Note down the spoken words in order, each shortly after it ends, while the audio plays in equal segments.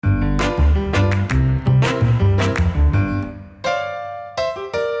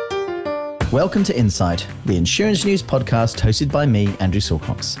Welcome to Insight, the insurance news podcast hosted by me, Andrew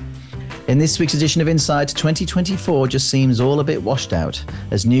Silcox. In this week's edition of Insight, 2024 just seems all a bit washed out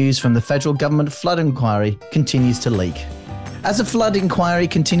as news from the federal government flood inquiry continues to leak. As the flood inquiry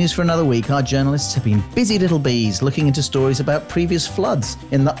continues for another week, our journalists have been busy little bees looking into stories about previous floods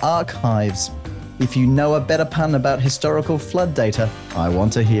in the archives. If you know a better pun about historical flood data, I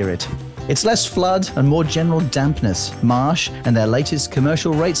want to hear it. It's less flood and more general dampness. Marsh and their latest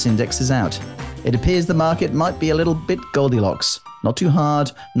commercial rates index is out. It appears the market might be a little bit Goldilocks. Not too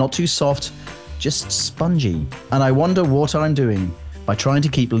hard, not too soft, just spongy. And I wonder what I'm doing by trying to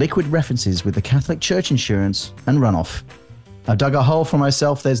keep liquid references with the Catholic Church insurance and runoff. I've dug a hole for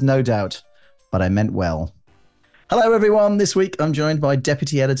myself, there's no doubt, but I meant well. Hello, everyone. This week, I'm joined by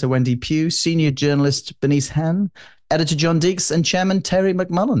Deputy Editor Wendy Pugh, Senior Journalist Bernice Han, Editor John Deeks, and Chairman Terry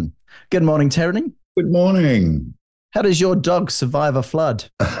McMullen. Good morning, Terry. Good morning. How does your dog survive a flood?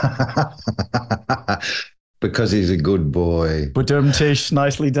 Because he's a good boy. Badum-tish,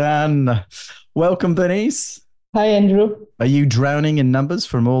 nicely done. Welcome, Bernice. Hi, Andrew. Are you drowning in numbers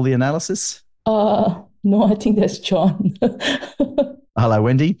from all the analysis? No, I think that's John. Hello,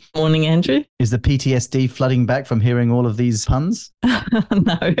 Wendy. Morning, Andrew. Is the PTSD flooding back from hearing all of these puns?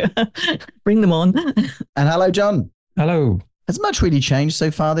 No, bring them on. And hello, John. Hello. Has much really changed so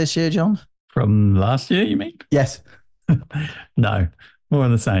far this year, John? From last year, you mean? Yes. No, more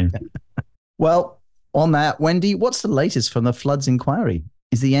of the same. Well, on that, Wendy, what's the latest from the floods inquiry?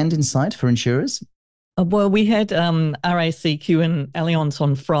 Is the end in sight for insurers? Well, we had RACQ and Allianz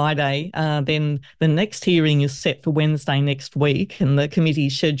on Friday. Then the next hearing is set for Wednesday next week, and the committee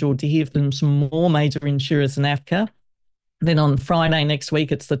is scheduled to hear from some more major insurers in AFCA. Then on Friday next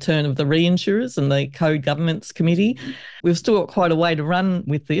week, it's the turn of the reinsurers and the Code Governments Committee. We've still got quite a way to run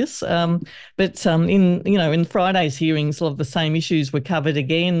with this, but in Friday's hearings, a lot of the same issues were covered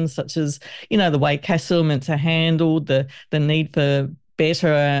again, such as the way cash settlements are handled, the need for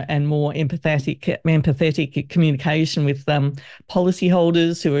better and more empathetic communication with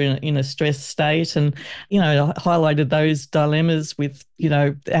policyholders who are in a stressed state, and highlighted those dilemmas with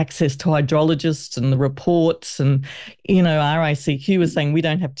access to hydrologists and the reports, and RACQ was saying we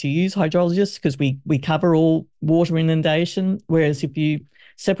don't have to use hydrologists because we cover all water inundation, whereas if you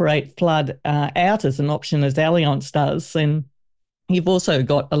separate flood out as an option as Allianz does, then you've also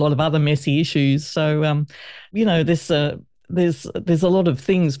got a lot of other messy issues. So there's a lot of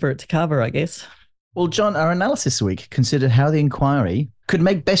things for it to cover, I guess. Well, John, our analysis week considered how the inquiry could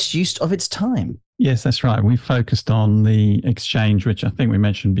make best use of its time. Yes, that's right. We focused on the exchange, which I think we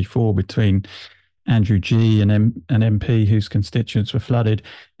mentioned before, between Andrew Gee, an MP whose constituents were flooded,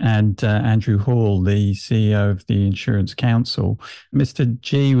 and Andrew Hall, the CEO of the Insurance Council. Mr.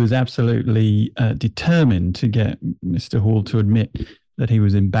 Gee was absolutely determined to get Mr. Hall to admit that he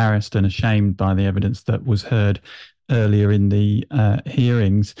was embarrassed and ashamed by the evidence that was heard earlier in the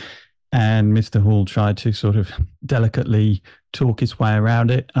hearings, and Mr. Hall tried to sort of delicately talk his way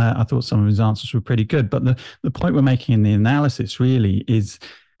around it. I thought some of his answers were pretty good, but the point we're making in the analysis really is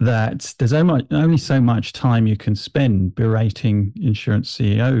that there's only so much time you can spend berating insurance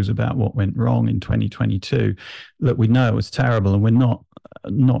CEOs about what went wrong in 2022, that we know it was terrible, and we're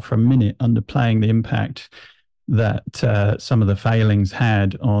not for a minute underplaying the impact that some of the failings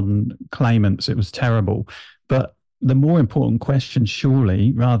had on claimants. It was terrible. But the more important question,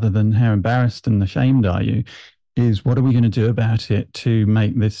 surely, rather than how embarrassed and ashamed are you, is what are we going to do about it to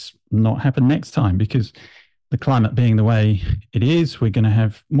make this not happen next time? Because the climate being the way it is, we're going to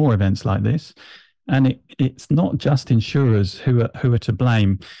have more events like this. And it's not just insurers who are to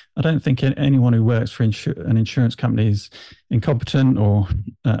blame. I don't think anyone who works for an insurance company is incompetent or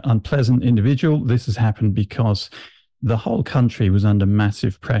unpleasant individual. This has happened because the whole country was under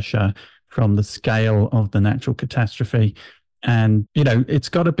massive pressure from the scale of the natural catastrophe. And, it's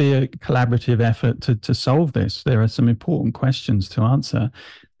got to be a collaborative effort to solve this. There are some important questions to answer,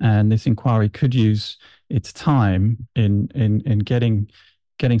 and this inquiry could use its time in getting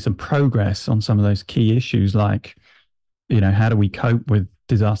some progress on some of those key issues, like, how do we cope with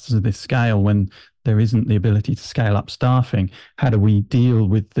disasters of this scale when there isn't the ability to scale up staffing? How do we deal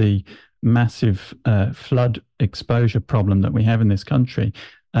with the massive flood exposure problem that we have in this country?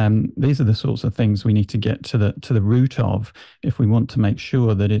 These are the sorts of things we need to get to the root of if we want to make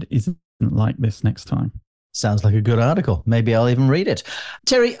sure that it isn't like this next time. Sounds like a good article. Maybe I'll even read it.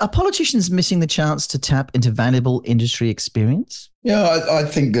 Terry, are politicians missing the chance to tap into valuable industry experience? Yeah, I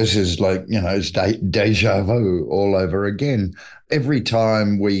think this is like, it's deja vu all over again. Every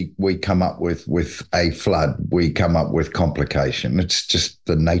time we come up with a flood, we come up with complication. It's just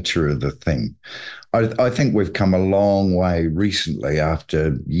the nature of the thing. I think we've come a long way recently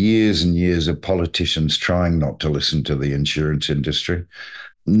after years and years of politicians trying not to listen to the insurance industry.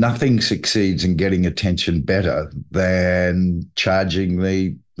 Nothing succeeds in getting attention better than charging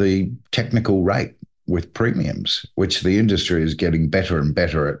the technical rate with premiums, which the industry is getting better and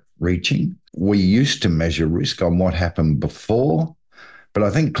better at reaching. We used to measure risk on what happened before, but I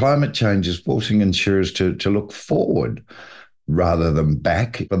think climate change is forcing insurers to look forward rather than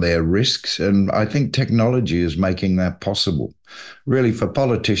back for their risks. And I think technology is making that possible. Really, for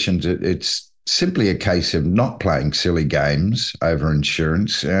politicians, it's simply a case of not playing silly games over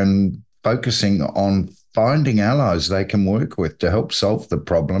insurance and focusing on finding allies they can work with to help solve the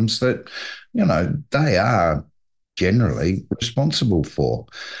problems that, they are generally responsible for.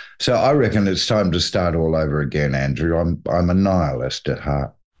 So I reckon it's time to start all over again, Andrew. I'm a nihilist at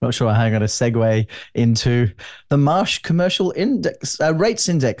heart. Not sure how I'm going to segue into the Marsh Commercial Index. Rates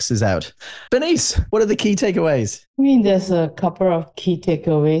Index is out. Bernice, what are the key takeaways? I mean, there's a couple of key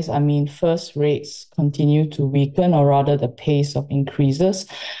takeaways. I mean, first, rates continue to weaken, or rather the pace of increases.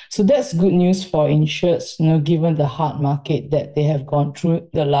 So that's good news for insureds, given the hard market that they have gone through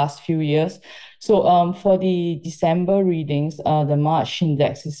the last few years. So for the December readings, the March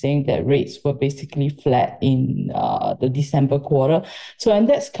index is saying that rates were basically flat in the December quarter. So, and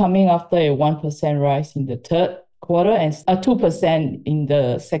that's coming after a 1% rise in the third quarter and 2% in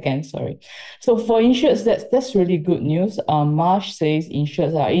the second, sorry. So for insureds, that's really good news. Marsh says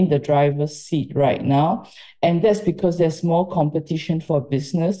insureds are in the driver's seat right now. And that's because there's more competition for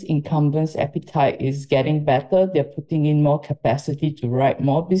business. Incumbents' appetite is getting better. They're putting in more capacity to write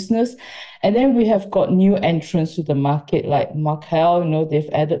more business. And then we have got new entrants to the market like Markel, they've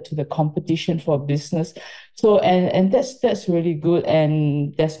added to the competition for business. So, and that's really good.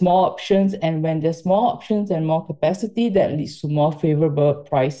 And there's more options. And when there's more options and more capacity, that leads to more favorable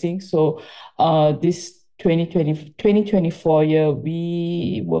pricing. So this 2024 year,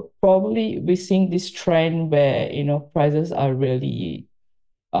 we're seeing this trend where, prices are really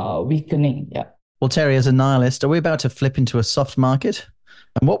weakening. Yeah. Well, Terry, as a nihilist, are we about to flip into a soft market?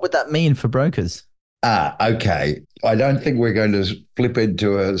 And what would that mean for brokers? Okay. I don't think we're going to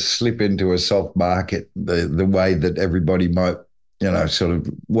slip into a soft market the way that everybody might,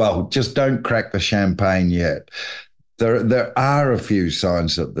 just don't crack the champagne yet. There are a few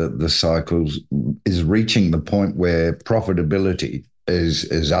signs that the cycle is reaching the point where profitability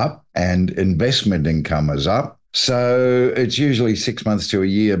is up and investment income is up. So it's usually 6 months to a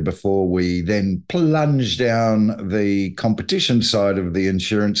year before we then plunge down the competition side of the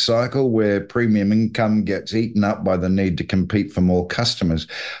insurance cycle, where premium income gets eaten up by the need to compete for more customers.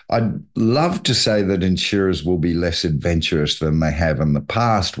 I'd love to say that insurers will be less adventurous than they have in the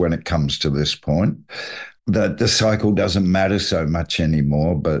past when it comes to this point, that the cycle doesn't matter so much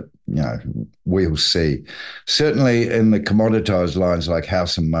anymore, but we'll see. Certainly in the commoditized lines like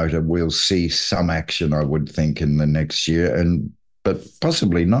house and motor, we'll see some action, I would think, in the next year, but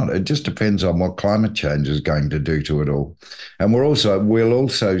possibly not. It just depends on what climate change is going to do to it all. And we'll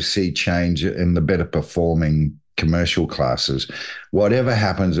also see change in the better performing commercial classes. Whatever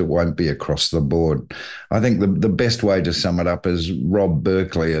happens, it won't be across the board. I think the best way to sum it up is Rob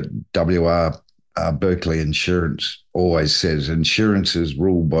Berkeley at Berkeley Insurance always says insurance is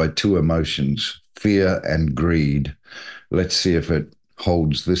ruled by two emotions, fear and greed. Let's see if it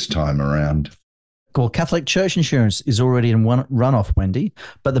holds this time around. Well, Catholic Church Insurance is already in runoff, Wendy,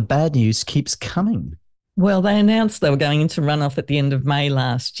 but the bad news keeps coming. Well, they announced they were going into runoff at the end of May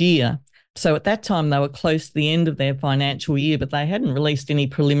last year. So at that time, they were close to the end of their financial year, but they hadn't released any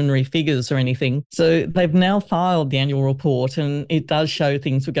preliminary figures or anything. So they've now filed the annual report, and it does show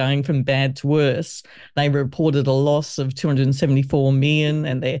things were going from bad to worse. They reported a loss of 274 million,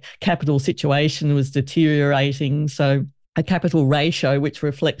 and their capital situation was deteriorating. So a capital ratio, which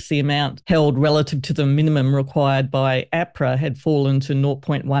reflects the amount held relative to the minimum required by APRA, had fallen to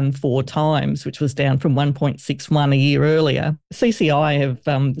 0.14 times, which was down from 1.61 a year earlier. CCI have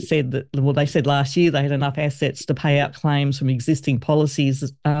said that, they said last year they had enough assets to pay out claims from existing policies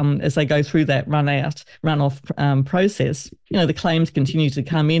as they go through that runoff process. The claims continue to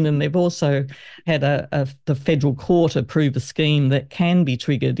come in, and they've also had the federal court approve a scheme that can be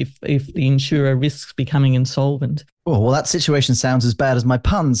triggered if the insurer risks becoming insolvent. Oh, well, that situation sounds as bad as my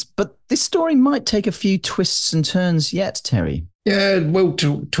puns, but this story might take a few twists and turns yet, Terry. Yeah, it will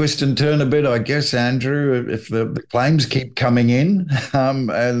twist and turn a bit, I guess, Andrew, if the claims keep coming in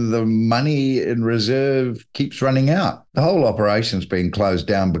and the money in reserve keeps running out. The whole operation's been closed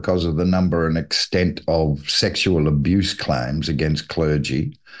down because of the number and extent of sexual abuse claims against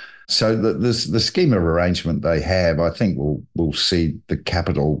clergy. So the scheme of arrangement they have, I think, will see the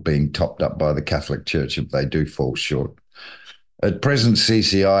capital being topped up by the Catholic Church if they do fall short. At present,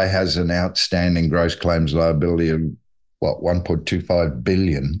 CCI has an outstanding gross claims liability of what 1.25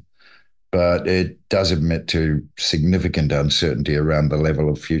 billion, but it does admit to significant uncertainty around the level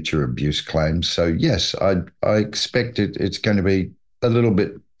of future abuse claims. So yes, I expect it's going to be a little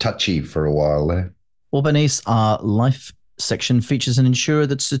bit touchy for a while there. Well, Bernice, our life section features an insurer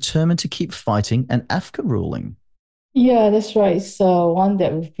that's determined to keep fighting an AFCA ruling. Yeah, that's right. It's one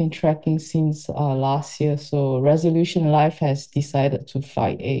that we've been tracking since last year. So Resolution Life has decided to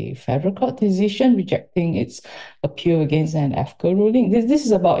fight a federal court decision rejecting its appeal against an AFCA ruling. This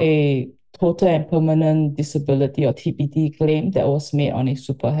is about a total and permanent disability or TPD claim that was made on a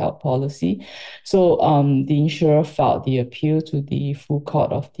super health policy. So the insurer filed the appeal to the full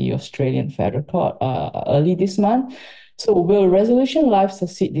court of the Australian Federal Court early this month. So will Resolution Life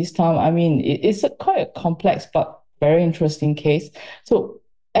succeed this time? I mean, it's quite a complex but very interesting case. So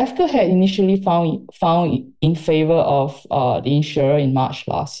AFCA had initially found in favor of the insurer in March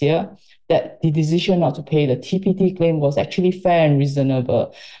last year that the decision not to pay the TPD claim was actually fair and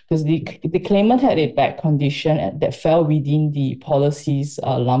reasonable because the claimant had a back condition that fell within the policy's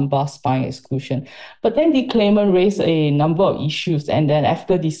lumbar spine exclusion. But then the claimant raised a number of issues, and then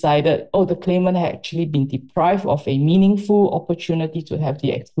AFCA decided, the claimant had actually been deprived of a meaningful opportunity to have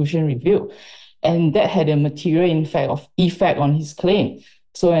the exclusion reviewed. And that had a material effect on his claim.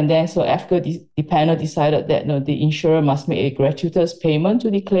 So AFCA, the panel decided that the insurer must make a gratuitous payment to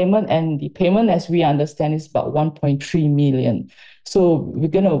the claimant, and the payment, as we understand, is about 1.3 million. So we're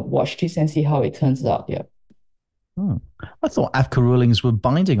going to watch this and see how it turns out. Yeah. I thought AFCA rulings were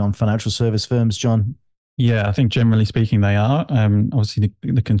binding on financial service firms, John. Yeah, I think generally speaking they are. Obviously,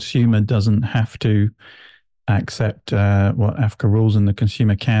 the consumer doesn't have to accept what AFCA rules, and the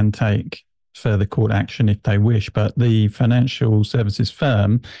consumer can take further court action if they wish, but the financial services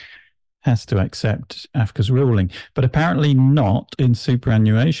firm has to accept AFCA's ruling, but apparently not in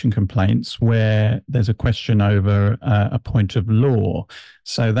superannuation complaints where there's a question over a point of law.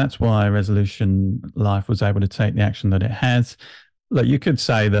 So that's why Resolution Life was able to take the action that it has. Look, you could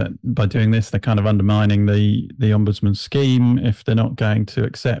say that by doing this, they're kind of undermining the Ombudsman scheme if they're not going to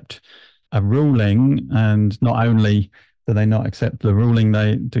accept a ruling, and not only do they not accept the ruling,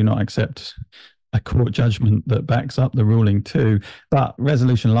 they do not accept a court judgment that backs up the ruling too. But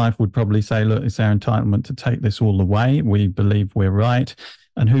Resolution Life would probably say, look, it's our entitlement to take this all the way. We believe we're right.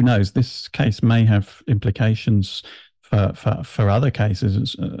 And who knows, this case may have implications for other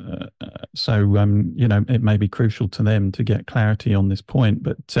cases. It may be crucial to them to get clarity on this point.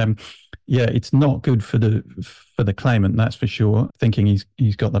 But it's not good for the claimant, that's for sure, thinking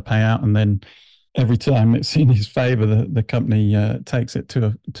he's got the payout, and then every time it's in his favour, the company takes it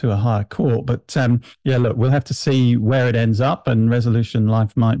to a higher court. But look, we'll have to see where it ends up, and Resolution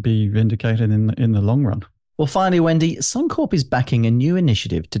Life might be vindicated in the long run. Well, finally, Wendy, Suncorp is backing a new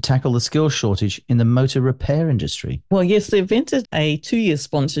initiative to tackle the skills shortage in the motor repair industry. Well, yes, they've entered a 2-year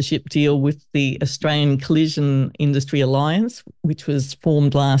sponsorship deal with the Australian Collision Industry Alliance, which was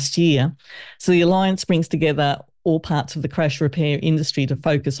formed last year. So the alliance brings together all parts of the crash repair industry to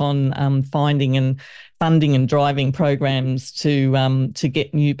focus on finding and funding and driving programs to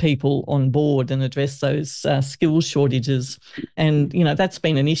get new people on board and address those skills shortages. And that's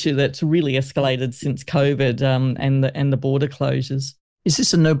been an issue that's really escalated since COVID and the border closures. Is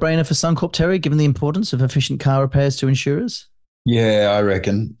this a no-brainer for Suncorp, Terry, given the importance of efficient car repairs to insurers? Yeah, I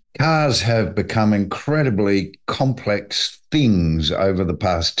reckon. Cars have become incredibly complex things over the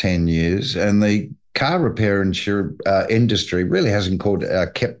past 10 years, and the car repair industry really hasn't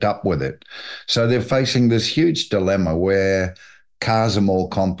kept up with it. So they're facing this huge dilemma where cars are more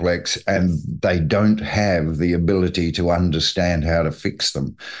complex and they don't have the ability to understand how to fix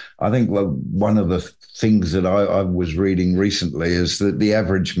them. I think one of the things that I was reading recently is that the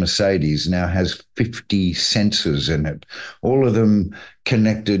average Mercedes now has 50 sensors in it, all of them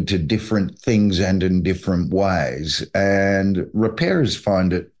connected to different things and in different ways. And repairers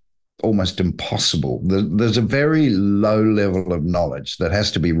find it almost impossible. There's a very low level of knowledge that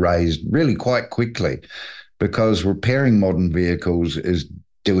has to be raised really quite quickly, because repairing modern vehicles is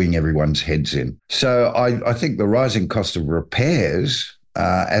doing everyone's heads in. So I think the rising cost of repairs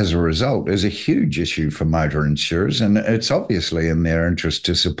as a result is a huge issue for motor insurers, and it's obviously in their interest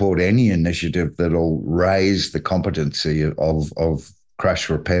to support any initiative that'll raise the competency of crash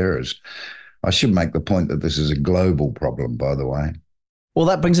repairers. I should make the point that this is a global problem, by the way. Well,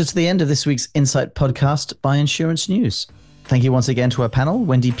 that brings us to the end of this week's Insight podcast by Insurance News. Thank you once again to our panel,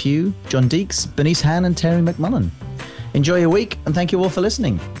 Wendy Pugh, John Deeks, Bernice Han and Terry McMullen. Enjoy your week, and thank you all for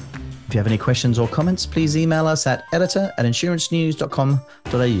listening. If you have any questions or comments, please email us at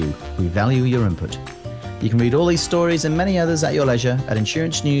editor@insurancenews.com.au. We value your input. You can read all these stories and many others at your leisure at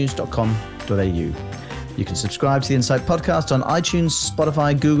insurancenews.com.au. You can subscribe to the Insight podcast on iTunes,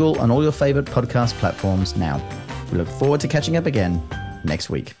 Spotify, Google, and all your favorite podcast platforms now. We look forward to catching up again next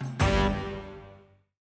week.